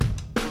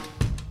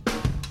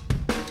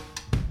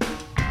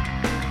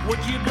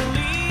Would you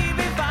believe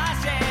if I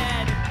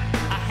said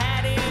I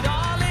had it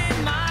all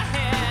in my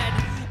head?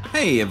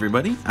 Hey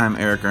everybody, I'm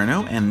Eric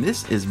Arnault, and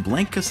this is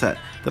Blank Cassette,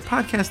 the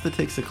podcast that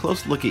takes a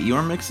close look at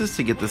your mixes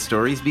to get the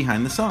stories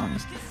behind the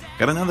songs.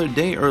 Got another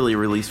day early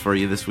release for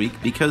you this week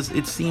because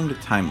it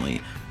seemed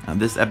timely. On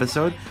this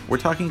episode, we're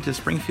talking to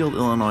Springfield,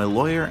 Illinois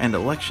lawyer and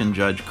election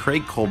judge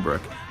Craig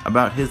Colebrook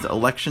about his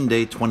Election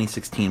Day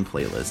 2016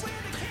 playlist.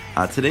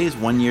 Today is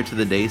 1 year to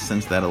the day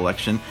since that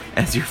election,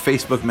 as your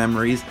Facebook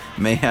memories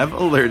may have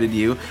alerted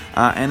you,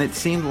 and it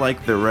seemed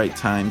like the right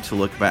time to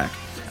look back,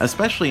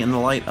 especially in the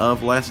light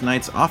of last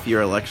night's off-year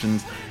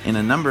elections in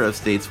a number of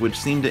states, which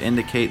seemed to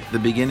indicate the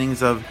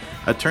beginnings of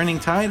a turning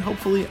tide,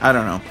 hopefully? I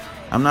don't know.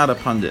 I'm not a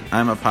pundit,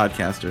 I'm a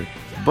podcaster,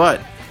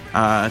 but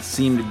it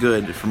seemed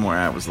good from where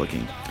I was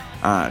looking.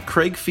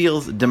 Craig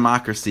feels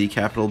democracy,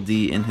 capital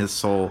D, in his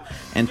soul,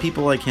 and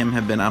people like him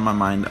have been on my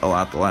mind a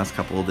lot the last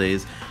couple of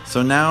days,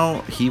 so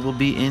now he will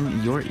be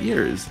in your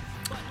ears.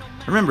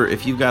 Remember,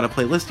 if you've got a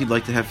playlist you'd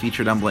like to have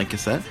featured on Blank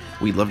Cassette,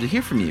 we'd love to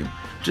hear from you.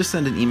 Just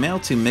send an email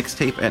to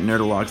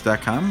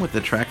mixtape@nerdalogs.com with the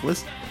track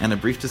list and a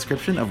brief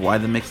description of why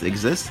the mix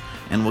exists,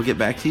 and we'll get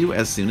back to you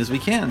as soon as we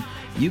can.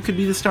 You could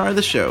be the star of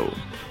the show.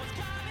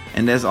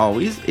 And as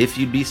always, if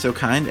you'd be so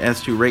kind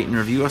as to rate and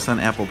review us on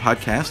Apple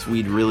Podcasts,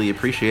 we'd really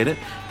appreciate it.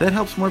 That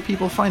helps more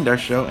people find our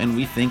show, and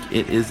we think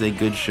it is a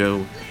good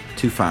show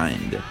to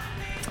find.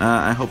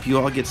 I hope you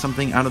all get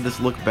something out of this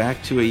look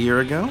back to a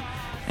year ago,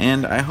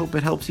 and I hope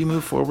it helps you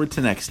move forward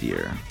to next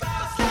year.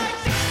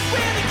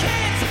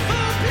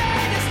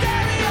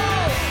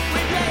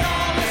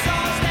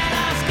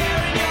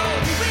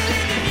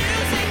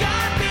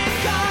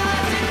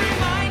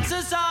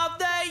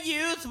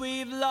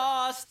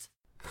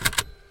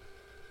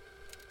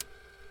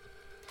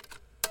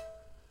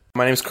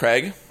 My name's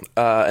Craig,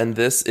 and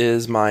this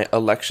is my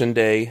Election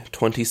Day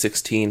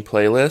 2016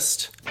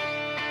 playlist.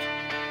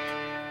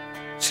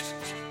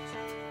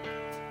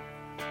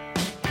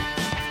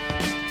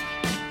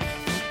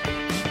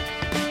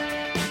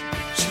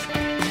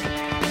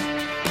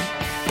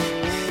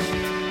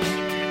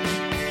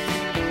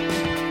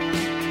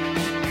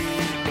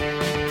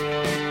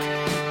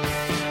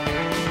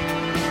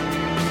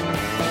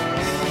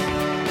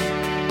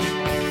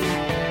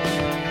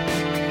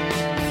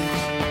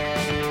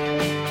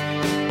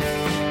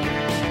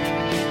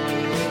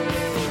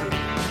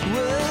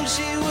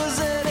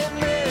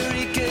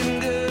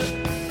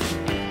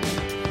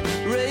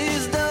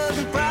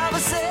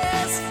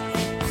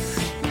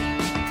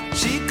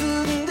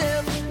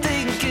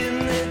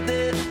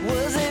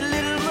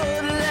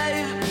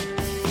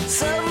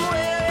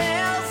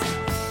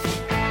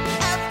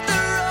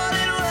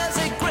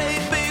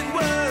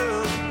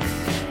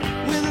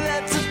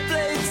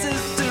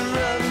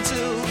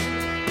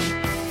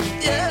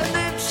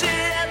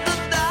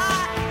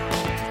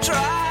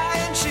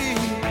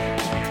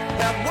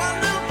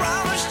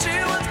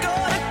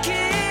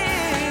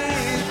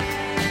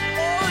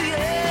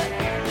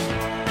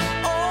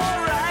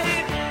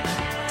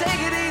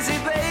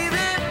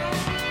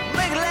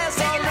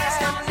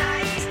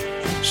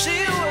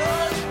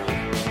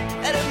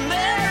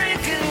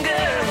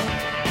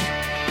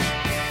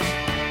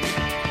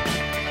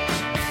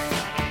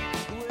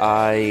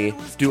 I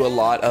do a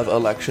lot of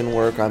election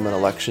work. I'm an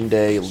Election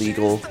Day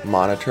legal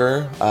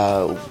monitor,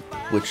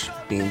 which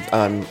means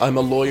I'm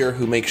a lawyer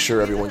who makes sure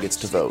everyone gets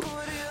to vote.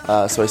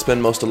 So I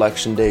spend most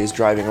election days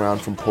driving around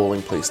from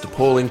polling place to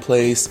polling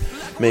place,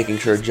 making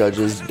sure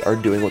judges are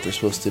doing what they're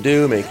supposed to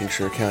do, making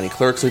sure county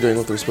clerks are doing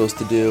what they're supposed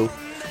to do.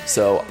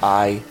 So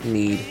I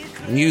need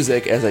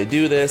music as I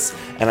do this,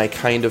 and I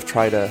kind of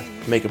try to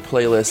make a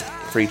playlist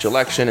for each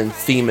election and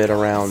theme it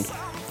around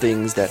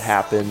things that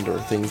happened or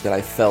things that I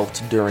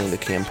felt during the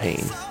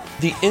campaign.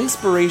 The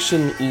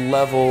inspiration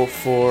level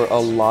for a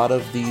lot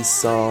of these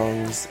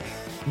songs,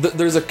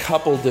 there's a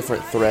couple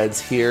different threads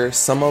here.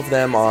 Some of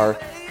them are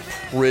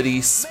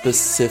pretty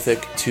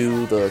specific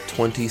to the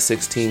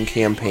 2016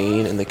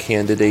 campaign and the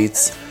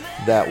candidates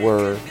that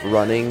were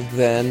running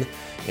then.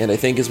 And I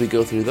think as we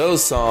go through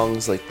those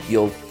songs, like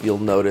you'll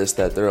notice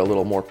that they're a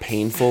little more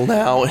painful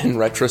now in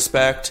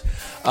retrospect.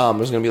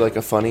 There's going to be like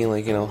a funny,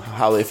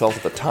 how they felt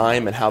at the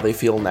time and how they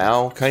feel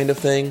now kind of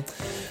thing.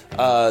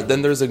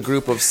 Then there's a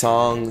group of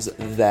songs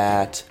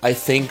that I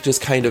think just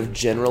kind of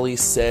generally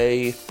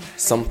say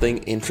something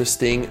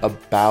interesting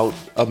about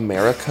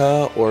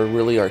America or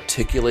really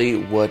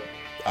articulate what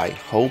I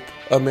hope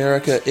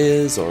America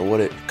is or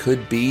what it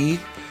could be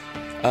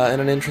in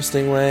an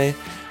interesting way.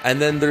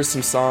 And then there's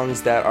some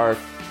songs that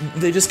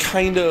they just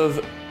kind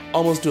of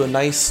almost do a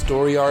nice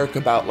story arc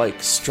about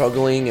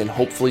struggling and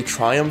hopefully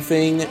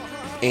triumphing.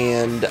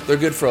 And they're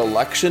good for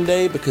Election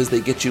Day because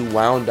they get you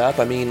wound up.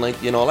 I mean,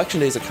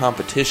 Election Day is a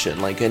competition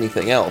like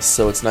anything else,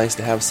 so it's nice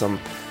to have some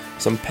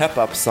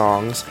pep-up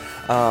songs.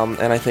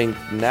 And I think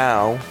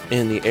now,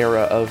 in the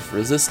era of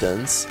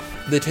resistance,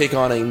 they take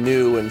on a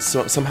new and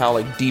somehow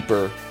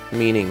deeper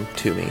meaning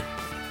to me.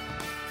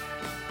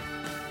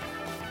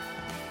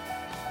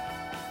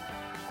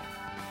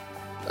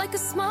 Like a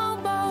small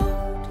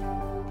boat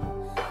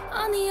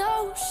on the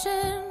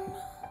ocean,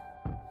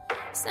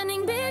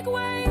 sending big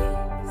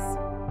waves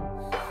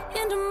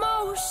into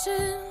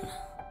motion.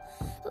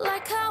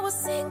 Like how a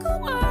single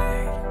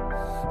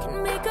word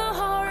can make a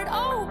heart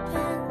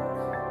open.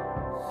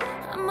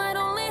 I might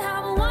only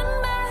have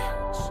one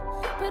match,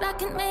 but I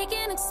can make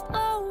an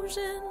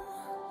explosion.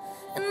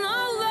 And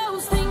all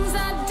those things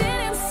I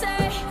didn't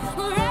say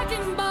were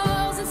wrecking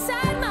balls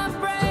inside my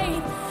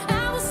brain.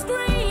 I will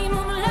scream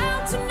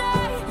loud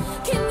tonight.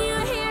 Can you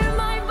hear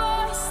my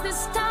voice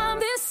this time?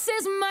 This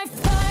is my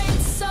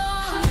fight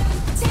song.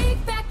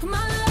 Take back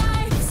my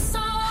life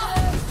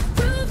song.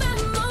 Prove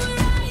I'm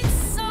alright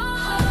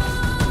song.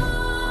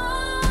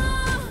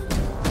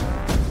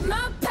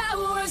 My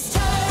power's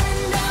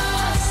turned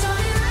on.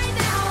 Starting right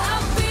now.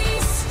 I'll be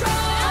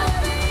strong.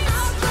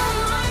 I'll play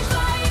my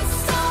fight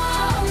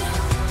song.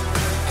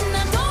 And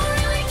I don't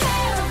really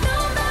care if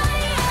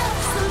nobody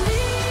else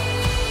believes.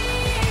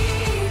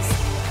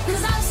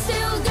 'Cause I've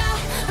still got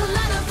a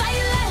lot of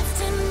fight left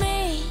in me.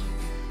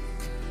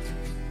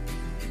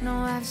 No,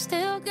 I've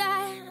still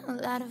got a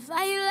lot of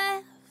fight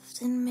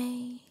left in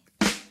me.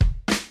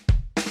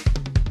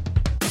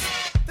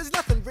 There's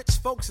nothing rich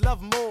folks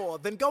love more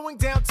than going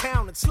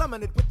downtown and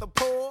slumming it with the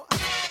poor.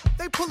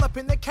 They pull up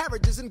in their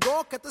carriages and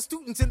gawk at the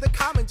students in the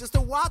common just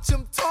to watch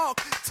them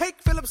talk.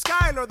 Take Philip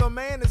Schuyler, the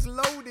man is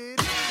loaded.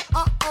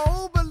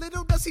 Uh-oh, but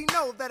little does he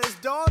know that his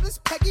daughters,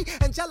 Peggy,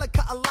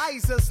 Angelica,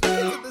 Eliza, sneak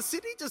into the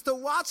city just to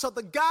watch all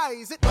the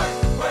guys.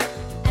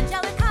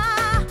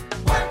 Angelica,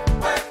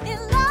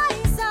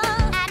 Eliza,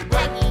 and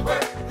Peggy,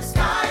 the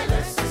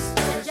Schuyler sisters.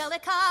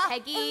 Angelica,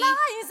 Peggy,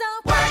 Eliza,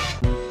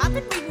 I've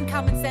been reading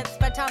Common Sense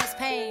by Thomas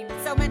Paine.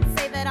 So men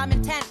say that I'm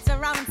intense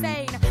or I'm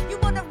insane. You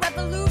want a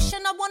revolution,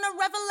 I want a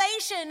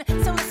revelation.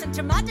 So listen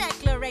to my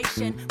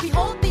declaration. We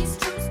hold these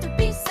truths to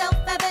be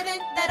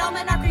self-evident, that all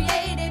men are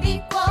created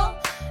equal.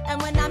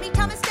 And when I meet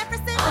Thomas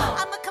Jefferson,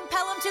 I'ma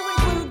compel him to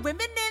include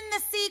women in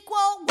the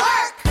sequel.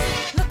 Work!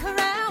 Look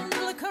around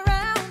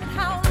at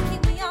how lucky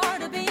we are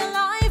to be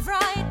alive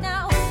right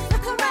now.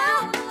 Look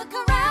around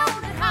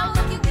at how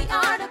lucky we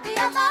are to be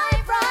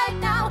alive right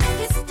now.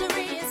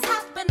 History is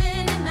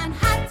happening in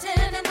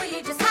Manhattan, and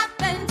we just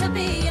happen to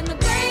be in the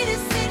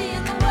greatest city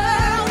in the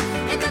world.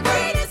 In the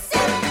greatest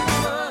city in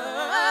the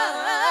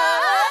world.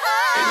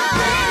 In the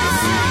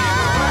greatest city in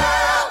the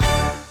world.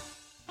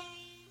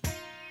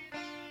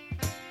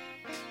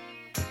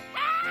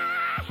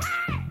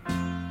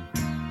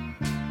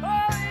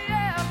 Oh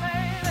yeah,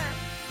 baby.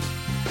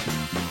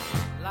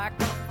 Like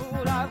a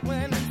fool, I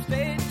went and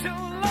stayed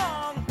too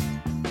long.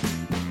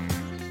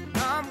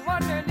 I'm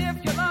wondering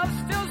if your love's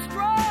still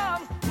strong.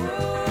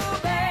 Ooh,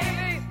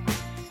 baby,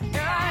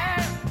 here I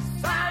am,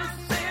 signed,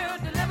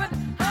 sealed, delivered.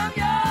 I'm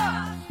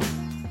yours.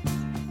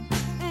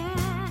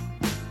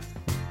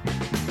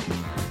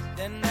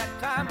 Then that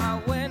time I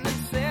went and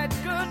said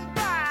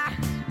goodbye.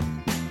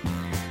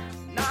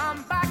 Now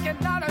I'm back and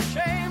not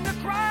ashamed to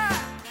cry.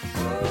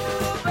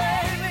 Ooh,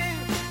 baby,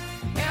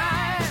 here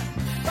I am,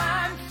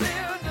 signed,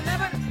 sealed,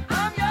 delivered.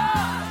 I'm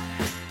yours.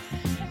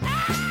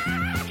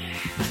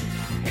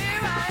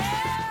 Here I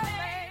am,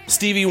 baby.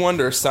 Stevie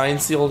Wonder,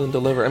 signed, sealed, and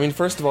delivered. I mean,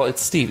 first of all,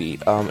 it's Stevie.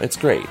 It's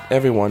great.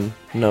 Everyone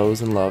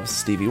knows and loves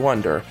Stevie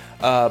Wonder.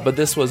 But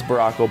this was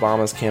Barack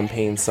Obama's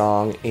campaign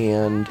song,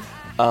 and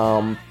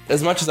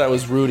as much as I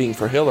was rooting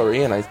for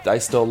Hillary, and I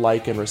still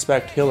like and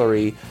respect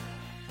Hillary,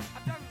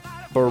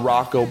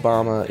 Barack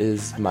Obama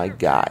is my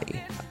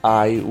guy.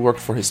 I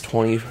worked for his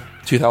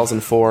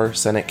 2004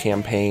 Senate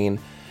campaign.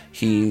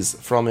 He's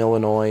from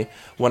Illinois.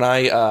 When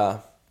I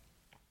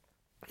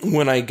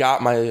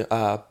got my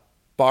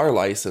bar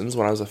license,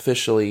 when I was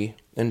officially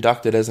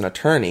inducted as an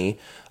attorney,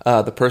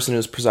 the person who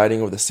was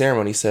presiding over the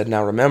ceremony said,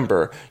 "Now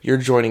remember, you're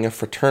joining a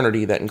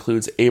fraternity that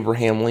includes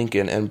Abraham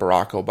Lincoln and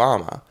Barack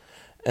Obama."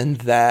 And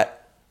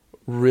that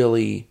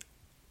really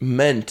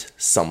meant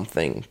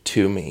something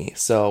to me.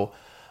 So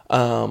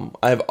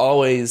I've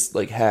always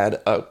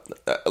had a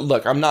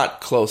look. I'm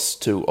not close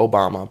to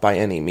Obama by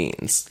any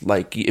means.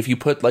 Like, if you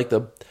put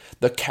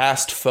the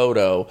cast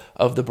photo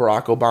of the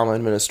Barack Obama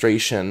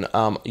administration,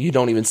 you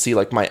don't even see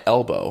my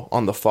elbow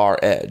on the far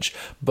edge.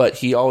 But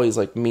he always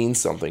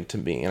means something to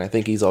me, and I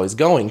think he's always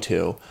going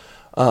to.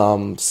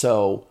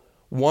 So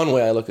one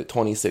way I look at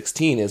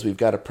 2016 is we've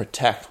got to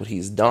protect what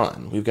he's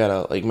done. We've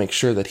got to make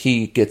sure that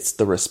he gets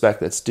the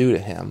respect that's due to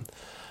him.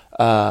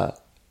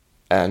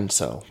 And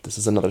so this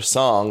is another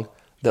song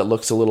that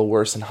looks a little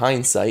worse in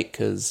hindsight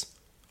because,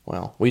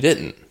 well, we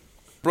didn't.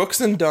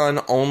 Brooks and Dunn,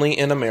 Only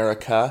in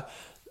America.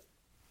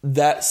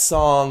 That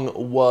song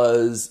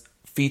was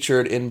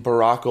featured in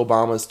Barack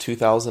Obama's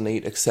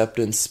 2008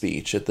 acceptance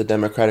speech at the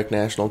Democratic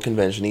National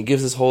Convention. He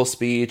gives his whole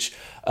speech,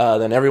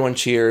 then everyone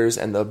cheers,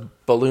 and the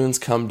balloons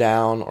come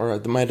down, or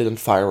there might have been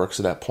fireworks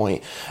at that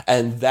point,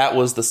 and that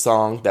was the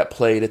song that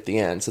played at the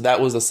end. So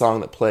that was the song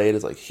that played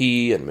as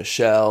he and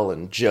Michelle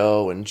and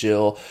Joe and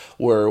Jill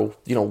were,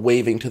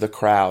 waving to the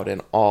crowd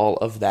and all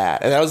of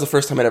that. And that was the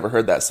first time I'd ever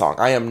heard that song.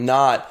 I am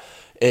not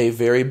a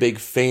very big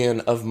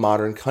fan of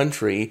modern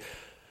country,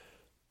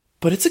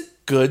 but it's a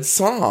good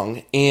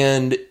song,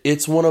 and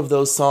it's one of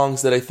those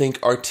songs that I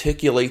think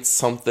articulates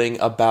something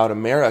about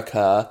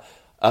America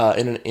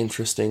in an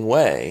interesting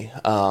way.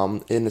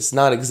 And it's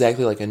not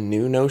exactly like a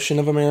new notion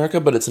of America,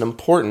 but it's an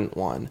important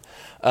one.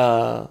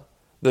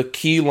 The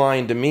key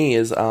line to me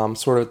is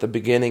sort of at the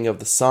beginning of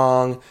the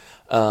song.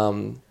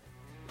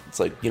 It's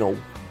like, you know,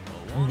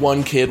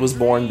 one kid was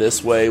born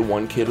this way,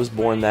 one kid was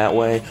born that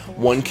way,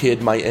 one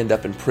kid might end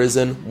up in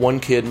prison, one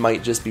kid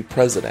might just be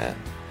president.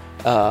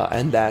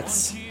 And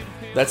that's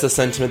a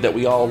sentiment that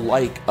we all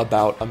like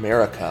about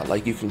America.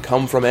 Like, you can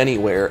come from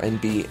anywhere and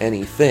be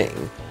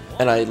anything.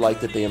 And I like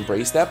that they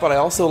embrace that, but I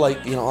also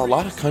like, you know, a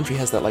lot of country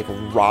has that like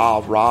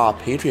raw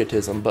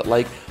patriotism, but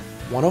like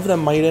one of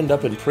them might end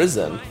up in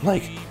prison.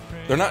 Like,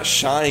 they're not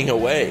shying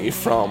away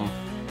from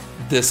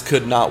this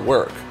could not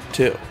work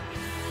too.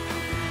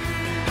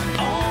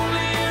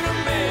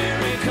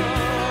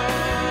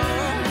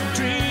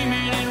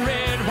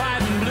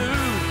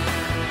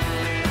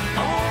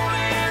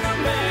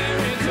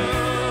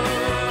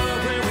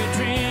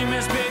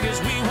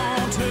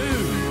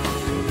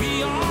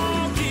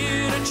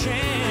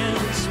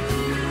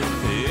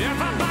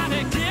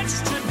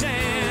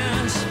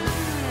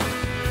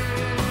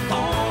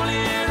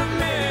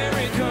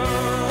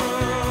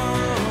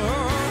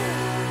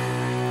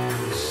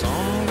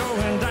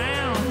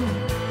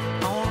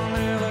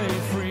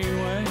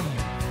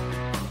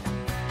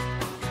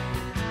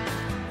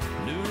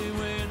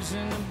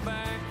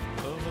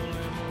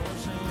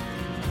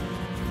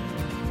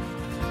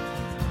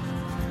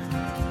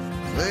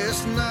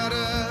 Last night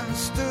I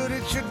stood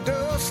at your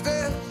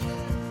doorstep,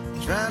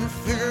 trying to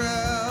figure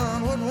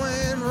out what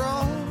went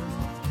wrong.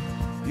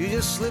 You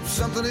just slipped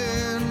something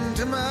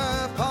into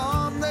my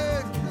palm,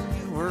 then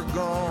you were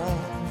gone.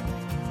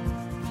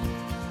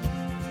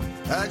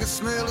 I could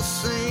smell the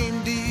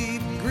same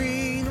deep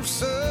green of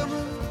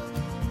summer.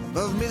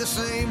 Above me the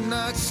same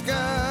night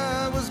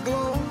sky was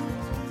glowing.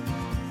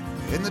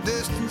 In the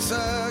distance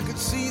I could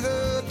see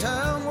the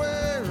town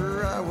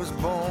where I was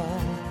born.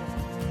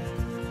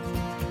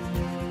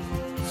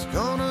 It's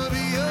gonna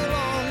be a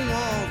long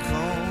walk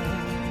home.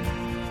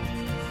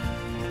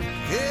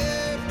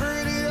 Yeah,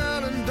 pretty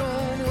island,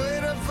 don't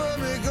wait up for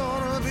me.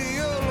 Gonna be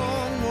a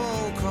long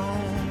walk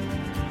home.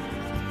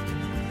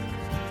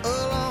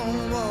 A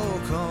long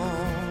walk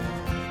home.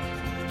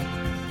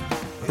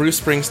 Bruce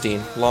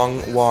Springsteen,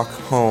 Long Walk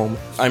Home.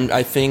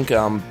 I think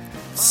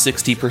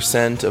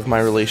 60% of my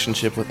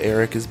relationship with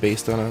Eric is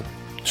based on a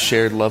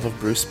shared love of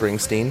Bruce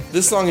Springsteen.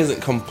 This song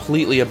isn't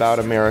completely about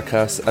America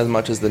as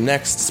much as the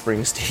next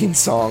Springsteen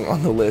song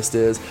on the list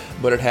is,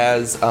 but it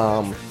has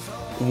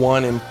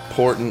one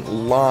important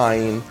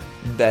line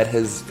that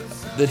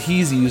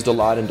he's used a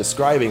lot in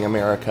describing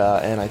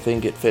America, and I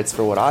think it fits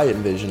for what I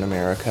envision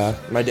America.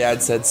 My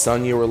dad said,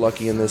 "Son, you were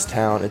lucky in this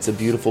town. It's a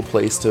beautiful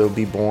place to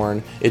be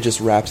born. It just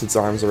wraps its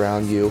arms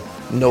around you.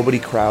 Nobody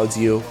crowds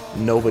you.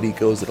 Nobody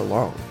goes it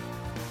alone."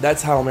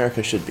 That's how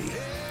America should be.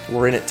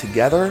 We're in it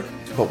together,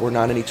 but we're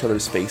not in each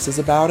other's faces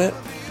about it.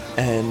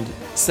 And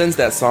since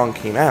that song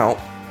came out,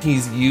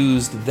 he's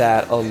used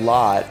that a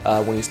lot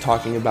when he's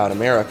talking about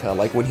America.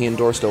 Like when he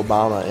endorsed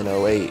Obama in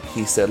 2008,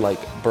 he said, like,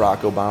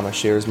 Barack Obama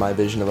shares my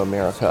vision of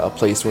America, a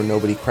place where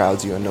nobody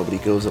crowds you and nobody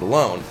goes it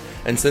alone.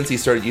 And since he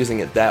started using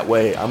it that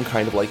way, I'm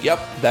kind of like, yep,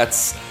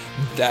 that's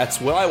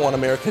what I want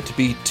America to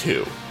be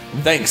too.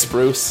 Thanks,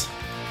 Bruce.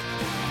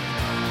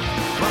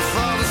 My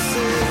father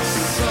said,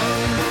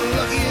 "Son, you're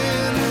lucky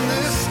in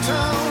this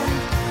town.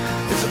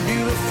 It's a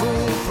beautiful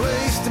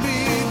place to be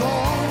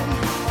born.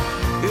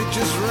 It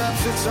just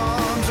wraps its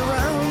arms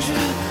around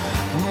you.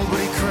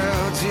 Nobody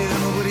crowds you,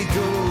 nobody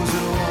goes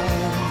it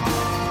alone.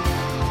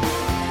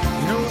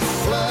 You know the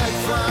flag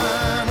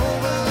flying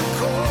over the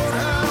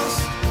courthouse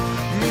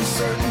means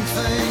certain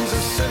things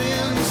are set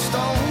in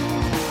stone.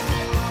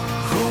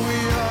 Who we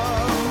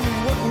are,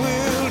 what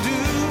we'll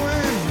do,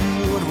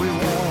 and what we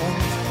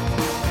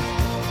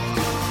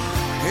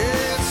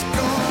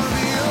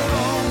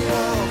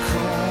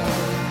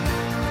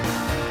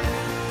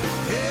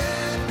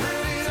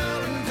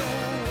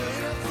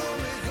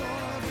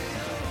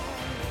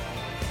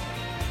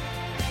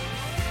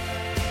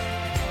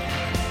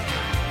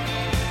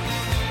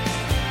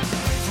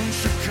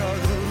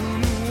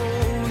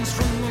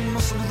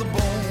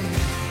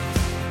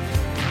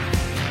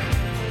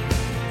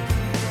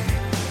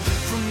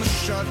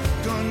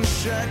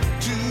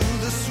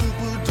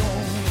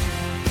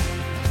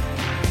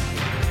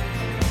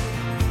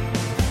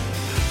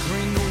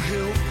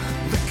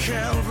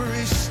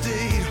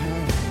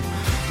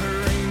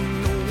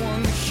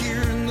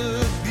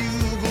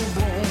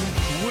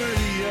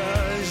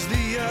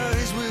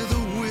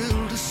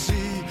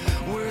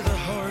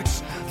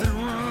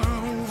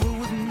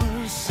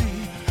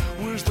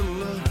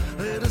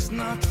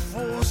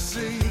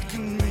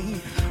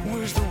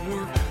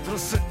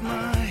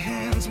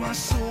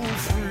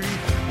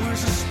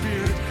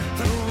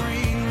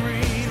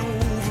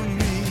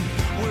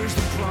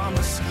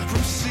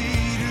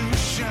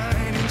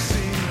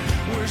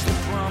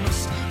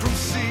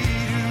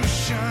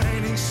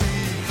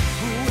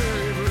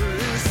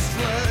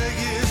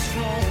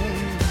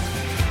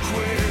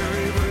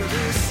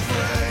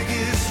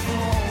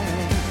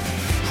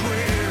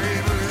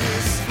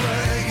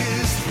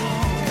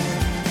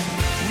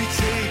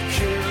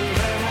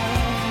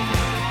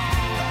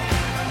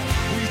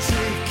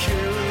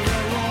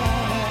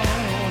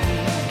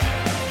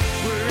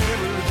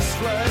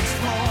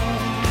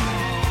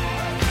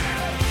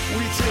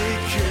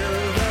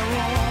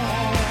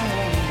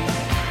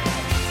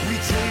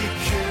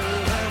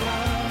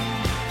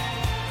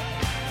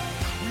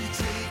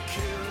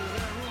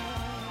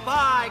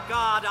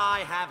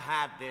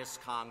had this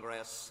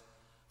Congress.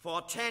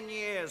 For 10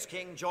 years,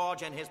 King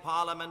George and his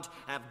Parliament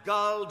have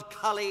gulled,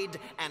 cullied,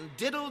 and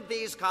diddled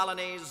these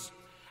colonies,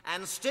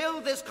 and still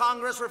this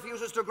Congress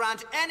refuses to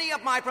grant any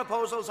of my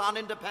proposals on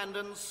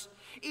independence,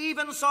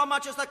 even so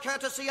much as the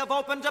courtesy of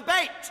open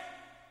debate.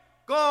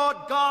 Good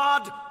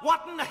God,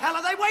 what in the hell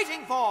are they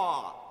waiting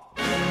for?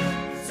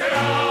 Sit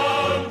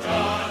down,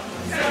 John!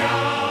 Sit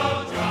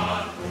down,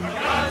 John! For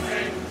God's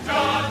sake,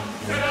 John!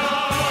 Sit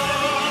down!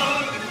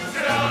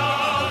 Sit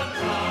down,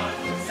 John!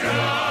 Sit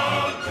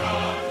down,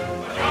 John!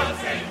 For God's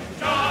sake,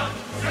 John!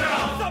 Sit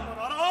down! Someone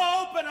ought to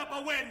open up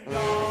a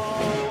window.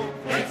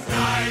 It's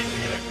 90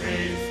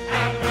 degrees.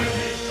 Have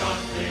mercy, John,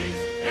 please.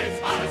 It's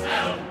hot as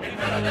hell in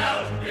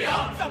Philadelphia.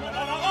 Someone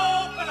ought to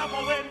open up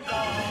a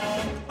window.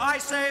 I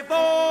say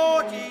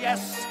vote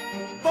yes,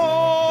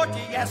 vote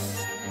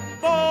yes,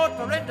 vote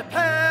for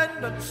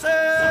independence.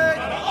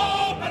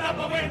 Open up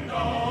a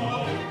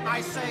window.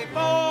 I say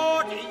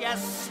vote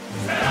yes.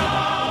 Sit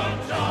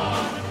down,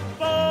 John.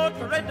 Vote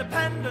for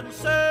independence.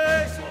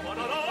 Someone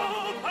ought to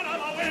open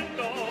up a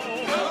window.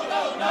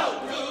 No,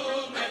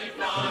 too many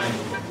flies.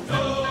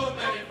 Too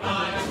many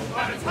flies.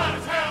 But it's hot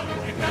as hell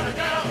in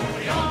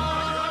Philadelphia.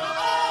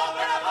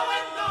 Open up a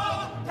window.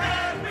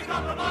 Can we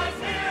compromise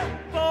here?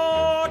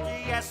 Vote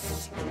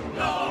yes.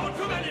 No,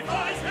 too many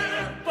flies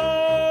here.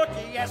 Vote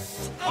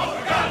yes. Oh,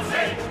 for God's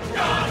sake,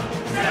 John,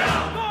 sit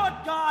down. Good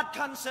God,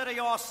 consider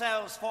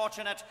yourselves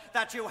fortunate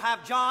that you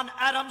have John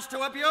Adams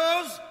to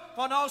abuse,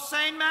 for no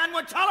sane man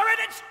would tolerate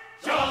it.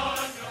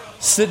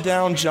 Sit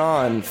Down,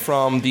 John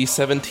from the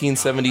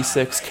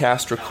 1776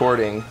 cast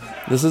recording.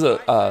 This is a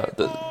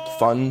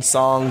fun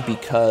song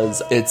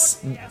because it's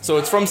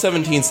from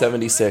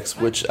 1776,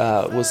 which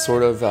was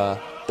sort of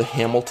the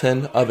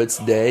Hamilton of its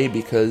day,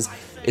 because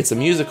it's a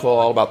musical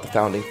all about the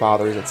Founding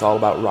Fathers. It's all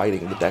about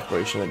writing the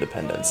Declaration of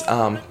Independence.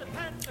 And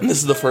this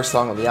is the first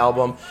song on the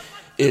album.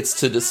 It's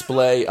to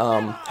display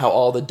how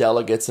all the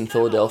delegates in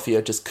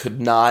Philadelphia just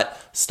could not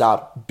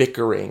stop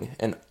bickering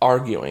and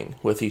arguing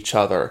with each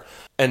other.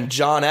 And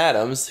John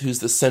Adams, who's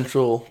the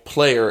central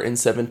player in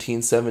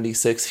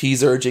 1776,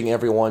 he's urging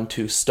everyone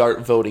to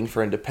start voting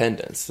for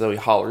independence. So he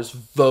hollers,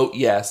 vote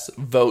yes,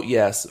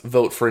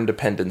 vote for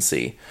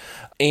independency.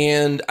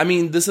 And, I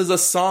mean, this is a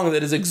song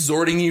that is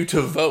exhorting you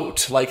to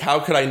vote. Like, how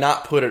could I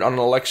not put it on an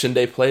election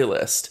day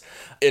playlist?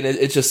 And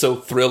it's just so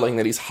thrilling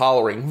that he's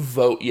hollering,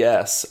 vote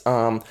yes.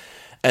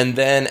 And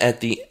then at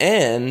the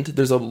end,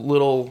 there's a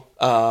little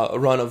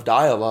run of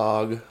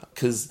dialogue,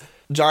 because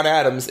John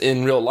Adams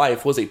in real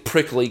life was a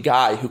prickly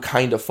guy who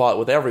kind of fought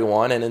with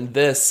everyone. And in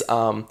this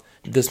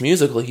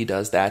musical, he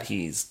does that.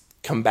 He's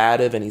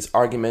combative and he's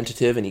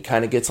argumentative and he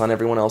kind of gets on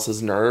everyone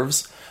else's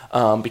nerves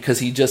because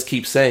he just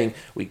keeps saying,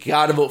 we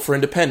got to vote for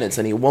independence,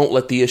 and he won't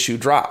let the issue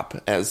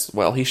drop, as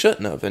well he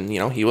shouldn't have. And,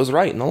 he was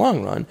right in the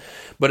long run.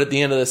 But at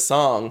the end of this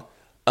song,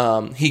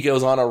 he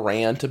goes on a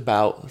rant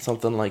about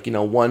something like,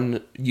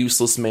 1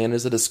 useless man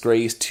is a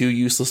disgrace, 2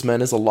 useless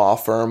men is a law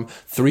firm,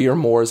 3 or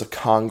more is a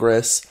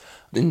Congress.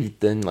 Then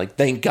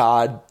thank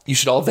God, you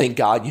should all thank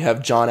God you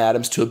have John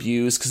Adams to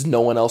abuse because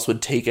no one else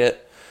would take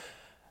it.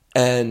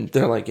 And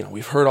they're like,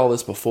 we've heard all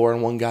this before.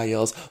 And one guy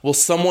yells, will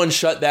someone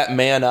shut that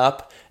man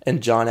up?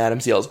 And John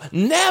Adams yells,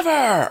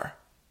 never!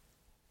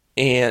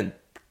 And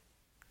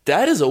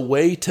that is a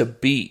way to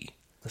be.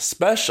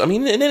 Especially,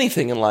 in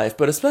anything in life,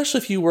 but especially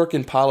if you work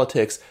in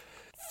politics,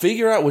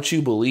 figure out what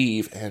you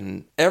believe,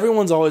 and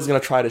everyone's always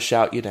going to try to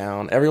shout you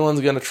down.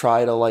 Everyone's going to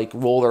try to,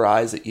 roll their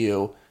eyes at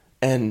you,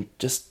 and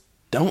just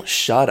don't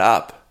shut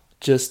up.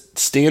 Just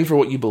stand for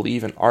what you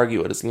believe and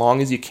argue it as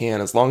long as you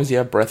can, as long as you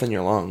have breath in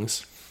your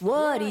lungs.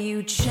 What are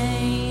you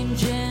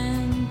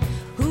changing?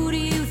 Who do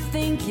you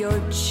think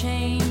you're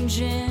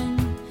changing?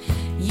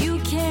 You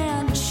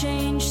can't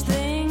change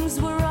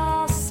things, we're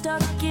all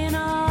stuck in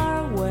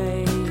our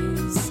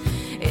ways.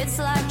 It's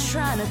like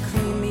trying to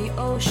clean the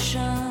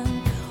ocean.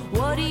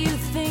 What do you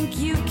think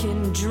you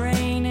can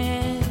drain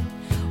it?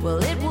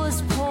 Well, it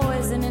was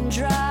poison and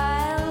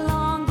dry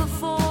long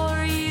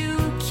before you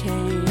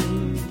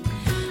came.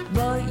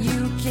 But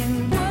you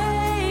can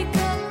wake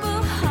up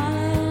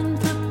behind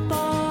the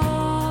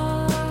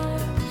bar,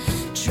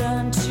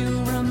 trying to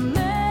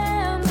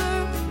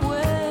remember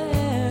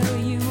where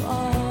you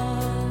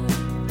are.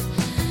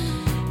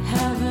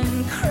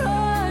 Haven't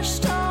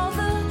crushed all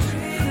the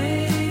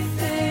pretty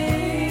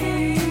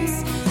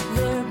things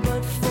there,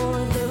 but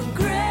for the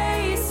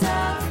grace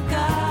of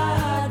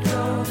God,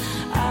 oh,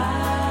 I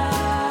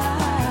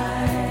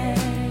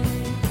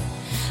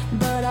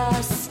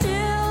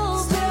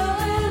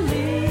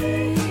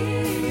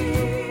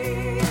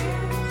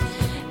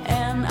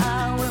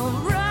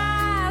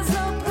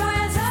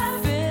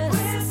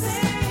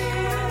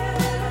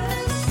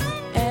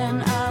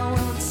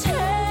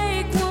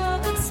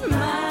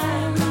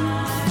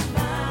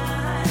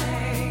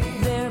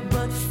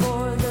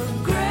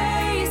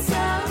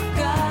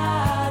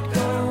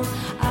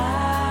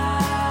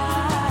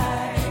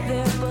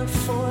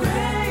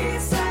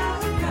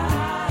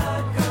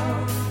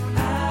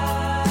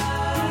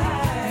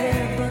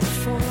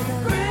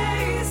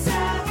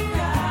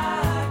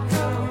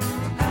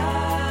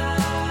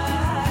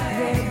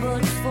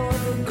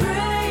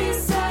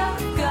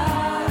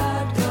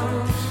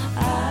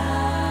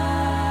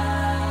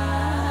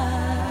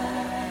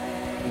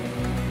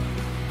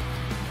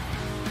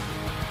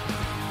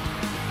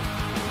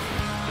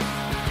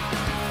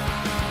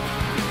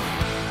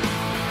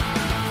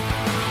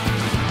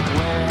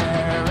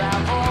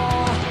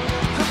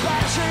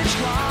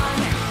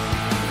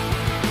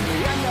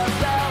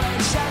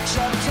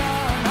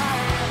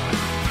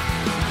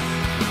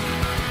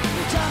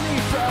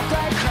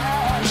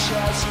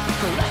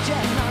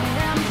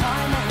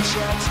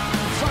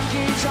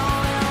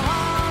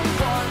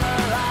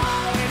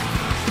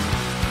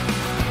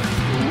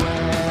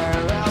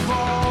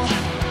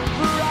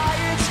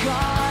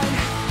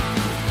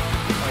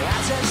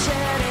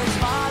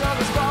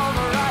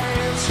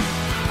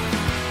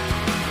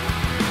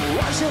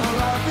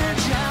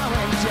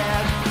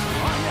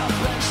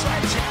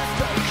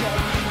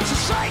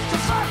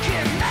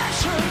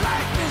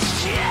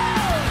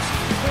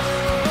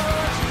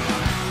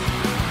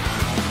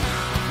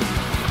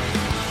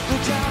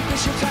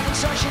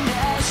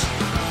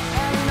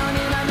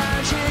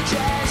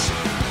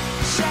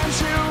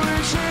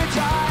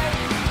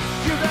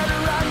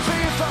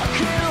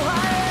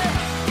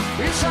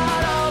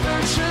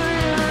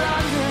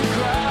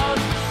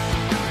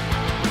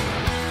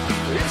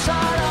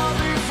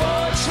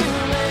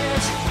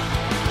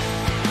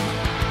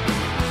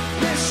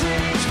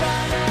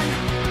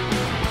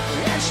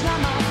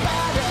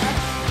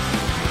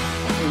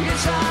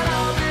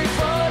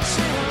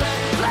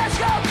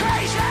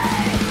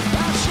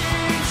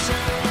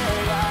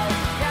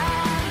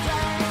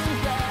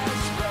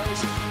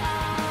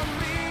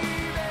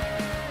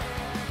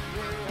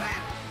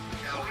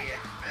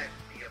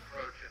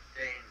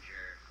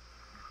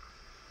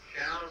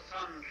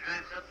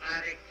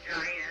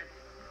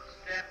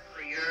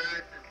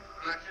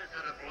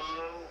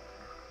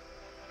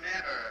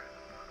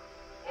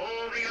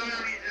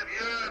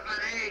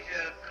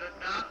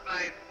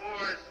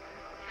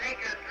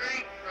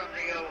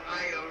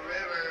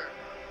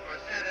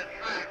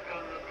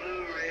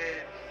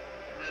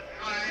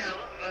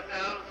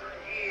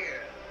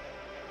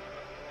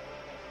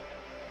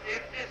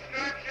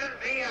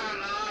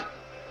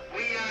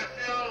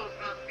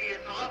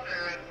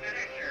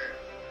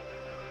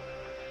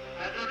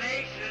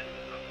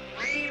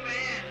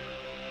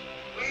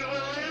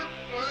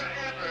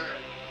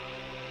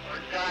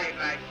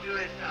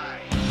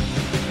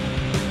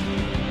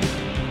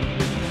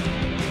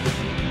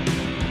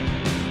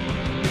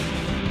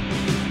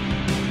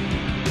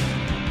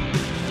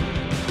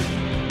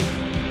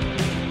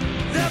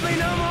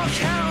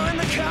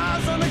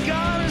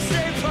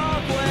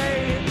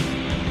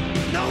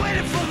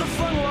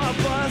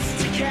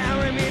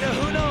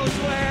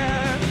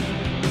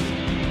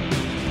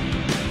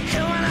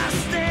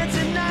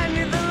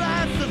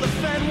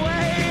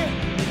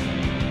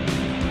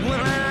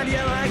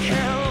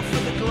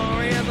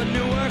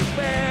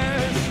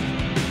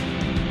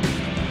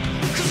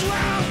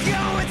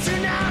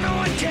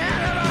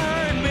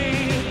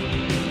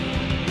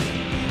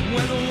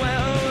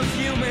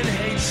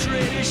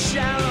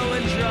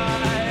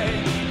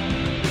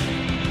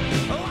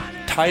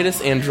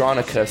Titus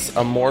Andronicus,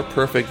 A More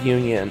Perfect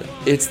Union.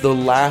 It's the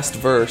last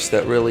verse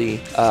that really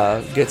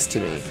gets to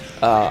me.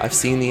 I've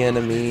seen the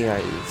enemy,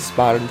 I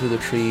spotted him through the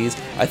trees,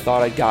 I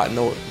thought I'd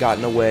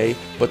gotten away,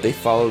 but they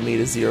followed me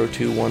to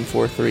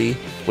 02143,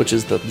 which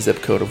is the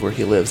zip code of where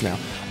he lives now.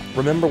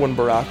 Remember when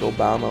Barack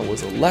Obama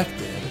was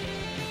elected,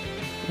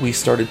 we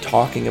started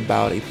talking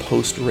about a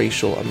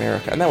post-racial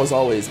America, and that was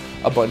always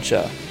a bunch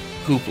of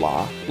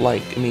hoopla.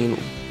 Like, I mean,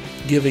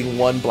 giving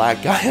one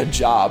black guy a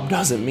job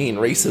doesn't mean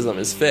racism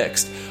is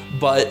fixed,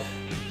 but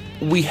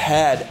we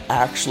had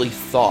actually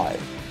thought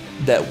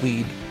that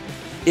we'd,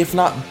 if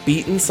not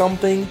beaten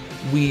something,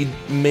 we'd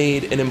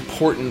made an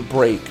important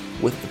break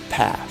with the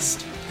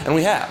past. And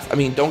we have. I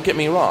mean, don't get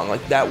me wrong,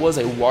 like, that was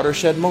a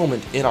watershed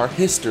moment in our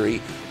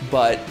history,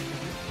 but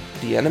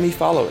the enemy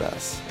followed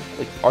us.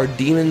 Like, our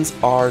demons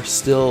are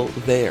still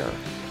there.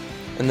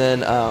 And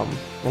then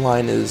the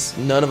line is,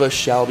 none of us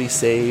shall be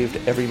saved,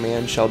 every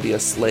man shall be a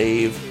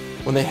slave.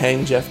 When they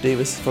hang Jeff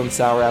Davis from the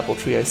Sour Apple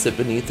Tree, I sit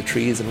beneath the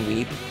trees and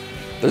weep.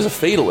 There's a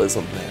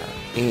fatalism there.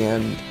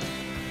 And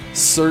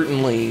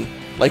certainly,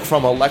 like,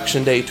 from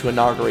Election Day to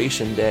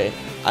Inauguration Day,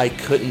 I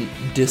couldn't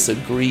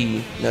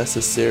disagree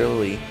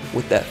necessarily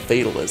with that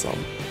fatalism.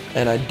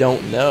 And I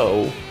don't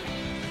know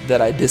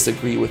that I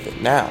disagree with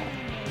it now.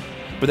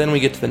 But then we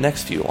get to the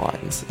next few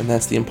lines, and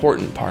that's the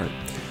important part.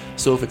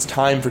 So if it's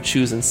time for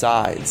choosing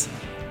sides,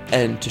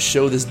 and to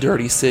show this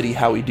dirty city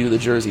how we do the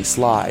Jersey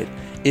slide,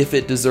 if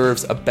it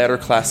deserves a better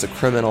class of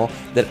criminal,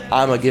 then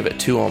I'ma give it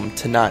to him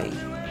tonight.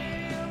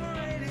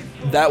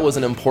 That was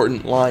an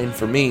important line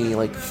for me,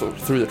 like,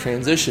 through the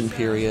transition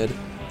period,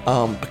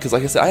 because,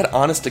 like I said, I had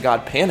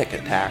honest-to-God panic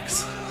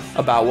attacks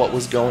about what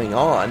was going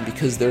on,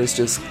 because there's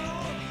just,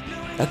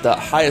 at the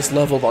highest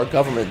level of our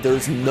government,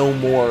 there's no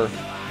more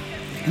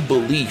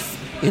belief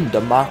in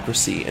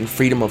democracy and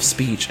freedom of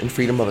speech and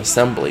freedom of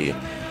assembly.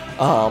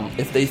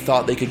 If they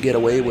thought they could get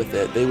away with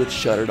it, they would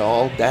shut it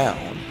all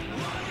down.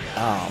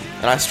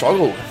 And I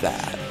struggled with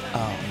that.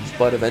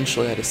 But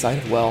eventually I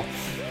decided, well,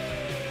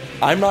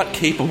 I'm not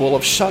capable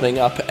of shutting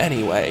up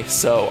anyway,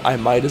 so I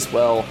might as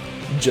well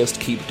just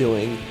keep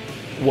doing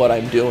what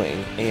I'm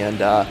doing.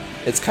 And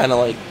it's kind of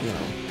like, you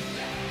know,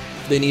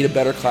 they need a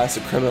better class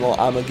of criminal,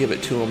 I'm going to give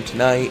it to them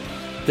tonight.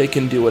 They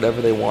can do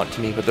whatever they want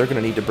to me, but they're going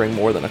to need to bring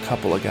more than a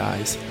couple of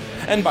guys.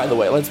 And by the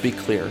way, let's be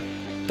clear,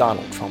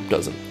 Donald Trump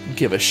doesn't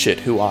give a shit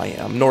who I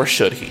am, nor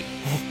should he.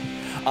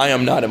 I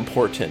am not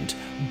important,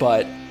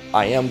 but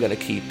I am going to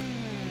keep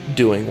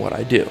doing what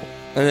I do.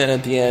 And then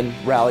at the end,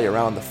 rally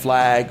around the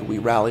flag. We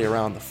rally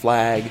around the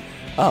flag.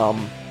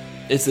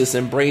 It's this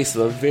embrace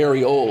of a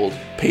very old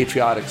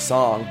patriotic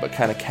song, but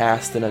kind of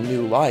cast in a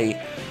new light.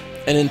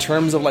 And in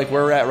terms of, like,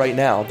 where we're at right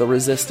now, the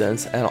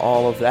resistance and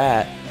all of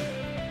that,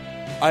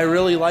 I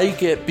really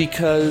like it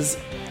because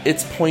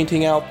it's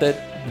pointing out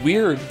that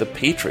we're the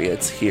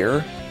patriots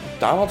here.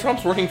 Donald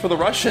Trump's working for the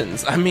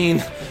Russians. I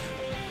mean,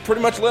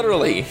 pretty much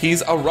literally,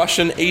 he's a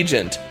Russian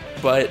agent,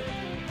 but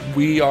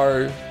we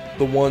are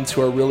the ones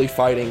who are really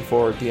fighting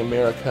for the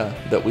America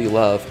that we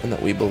love and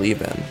that we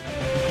believe in.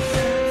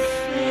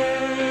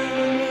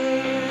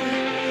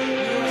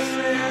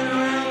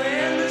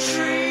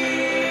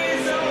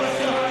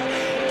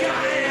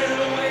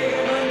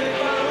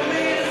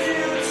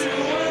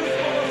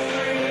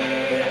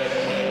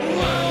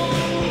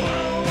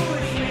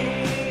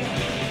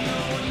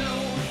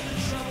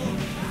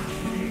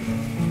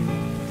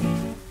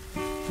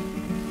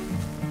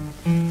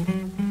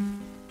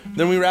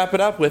 Then we wrap it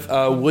up with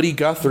Woody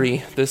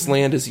Guthrie, This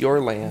Land Is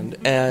Your Land.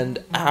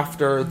 And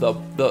after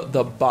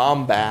the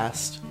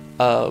bombast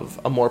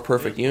of A More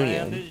Perfect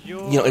Union,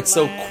 it's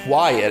so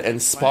quiet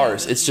and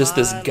sparse. It's just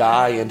this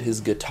guy and his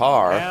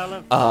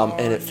guitar.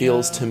 And it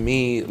feels to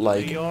me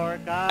like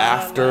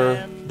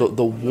after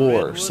the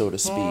war, so to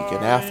speak,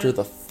 and after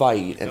the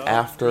fight, and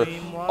after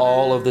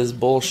all of this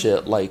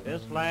bullshit, like,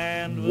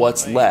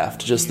 what's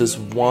left? Just this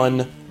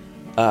one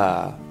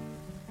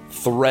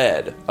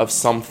thread of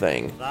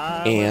something,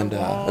 and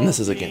this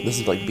is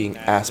like being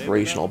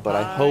aspirational, but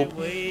I hope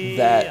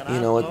that,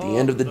 at the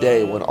end of the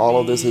day, when all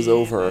of this is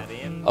over,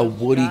 a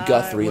Woody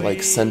Guthrie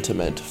like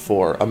sentiment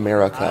for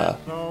America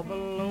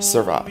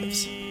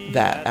survives.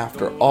 That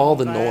after all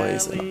the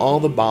noise and all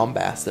the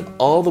bombast and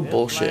all the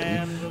bullshit,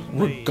 and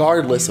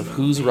regardless of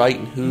who's right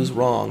and who's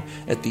wrong,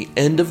 at the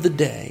end of the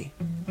day,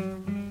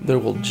 there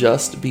will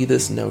just be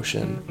this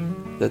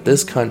notion that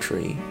this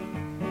country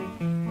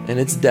and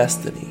its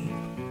destiny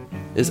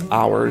is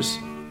ours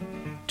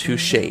to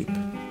shape,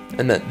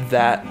 and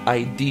that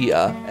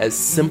idea, as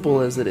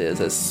simple as it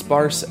is, as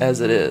sparse as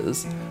it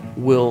is,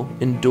 will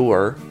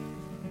endure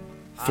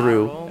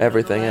through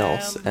everything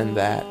else, and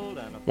that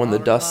when the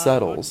dust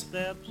settles,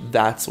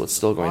 that's what's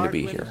still going to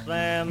be here.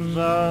 Sands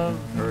of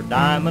her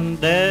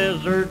diamond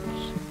deserts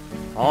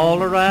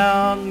all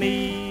around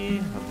me,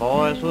 her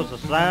voice was a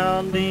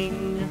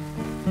sounding,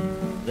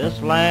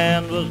 this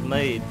land was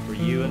made for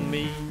you and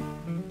me.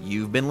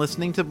 You've been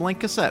listening to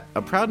Blank Cassette,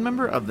 a proud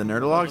member of the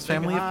Nerdologues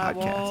family of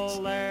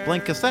podcasts.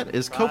 Blank Cassette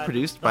is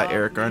co-produced by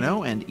Eric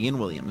Arnault and Ian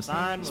Williams.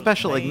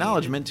 Special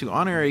acknowledgement to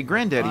honorary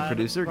granddaddy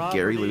producer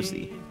Gary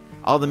Lucy.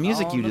 All the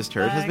music you just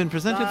heard has been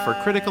presented for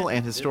critical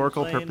and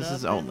historical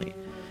purposes only.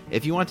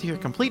 If you want to hear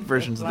complete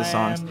versions of the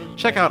songs,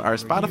 check out our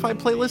Spotify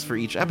playlist for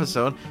each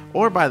episode,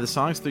 or buy the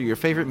songs through your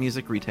favorite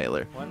music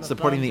retailer.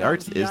 Supporting the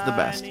arts is the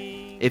best.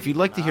 If you'd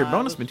like to hear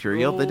bonus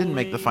material that didn't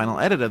make the final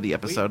edit of the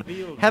episode,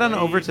 head on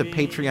over to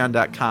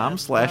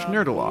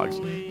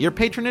patreon.com/nerdologues. Your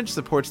patronage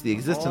supports the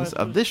existence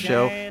of this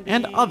show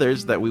and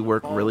others that we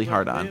work really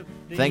hard on.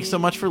 Thanks so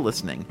much for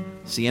listening.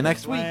 See you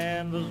next week. This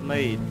land was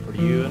made for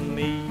you and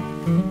me.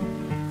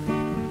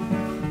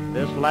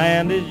 This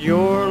land is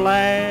your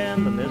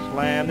land, and this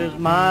land is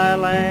my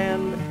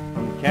land.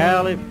 From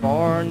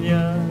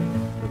California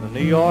to the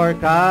New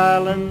York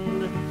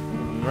Island,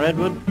 from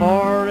Redwood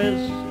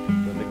Forest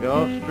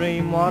Gulf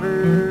Stream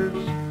waters,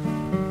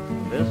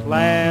 this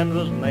land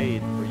was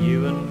made for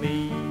you and me.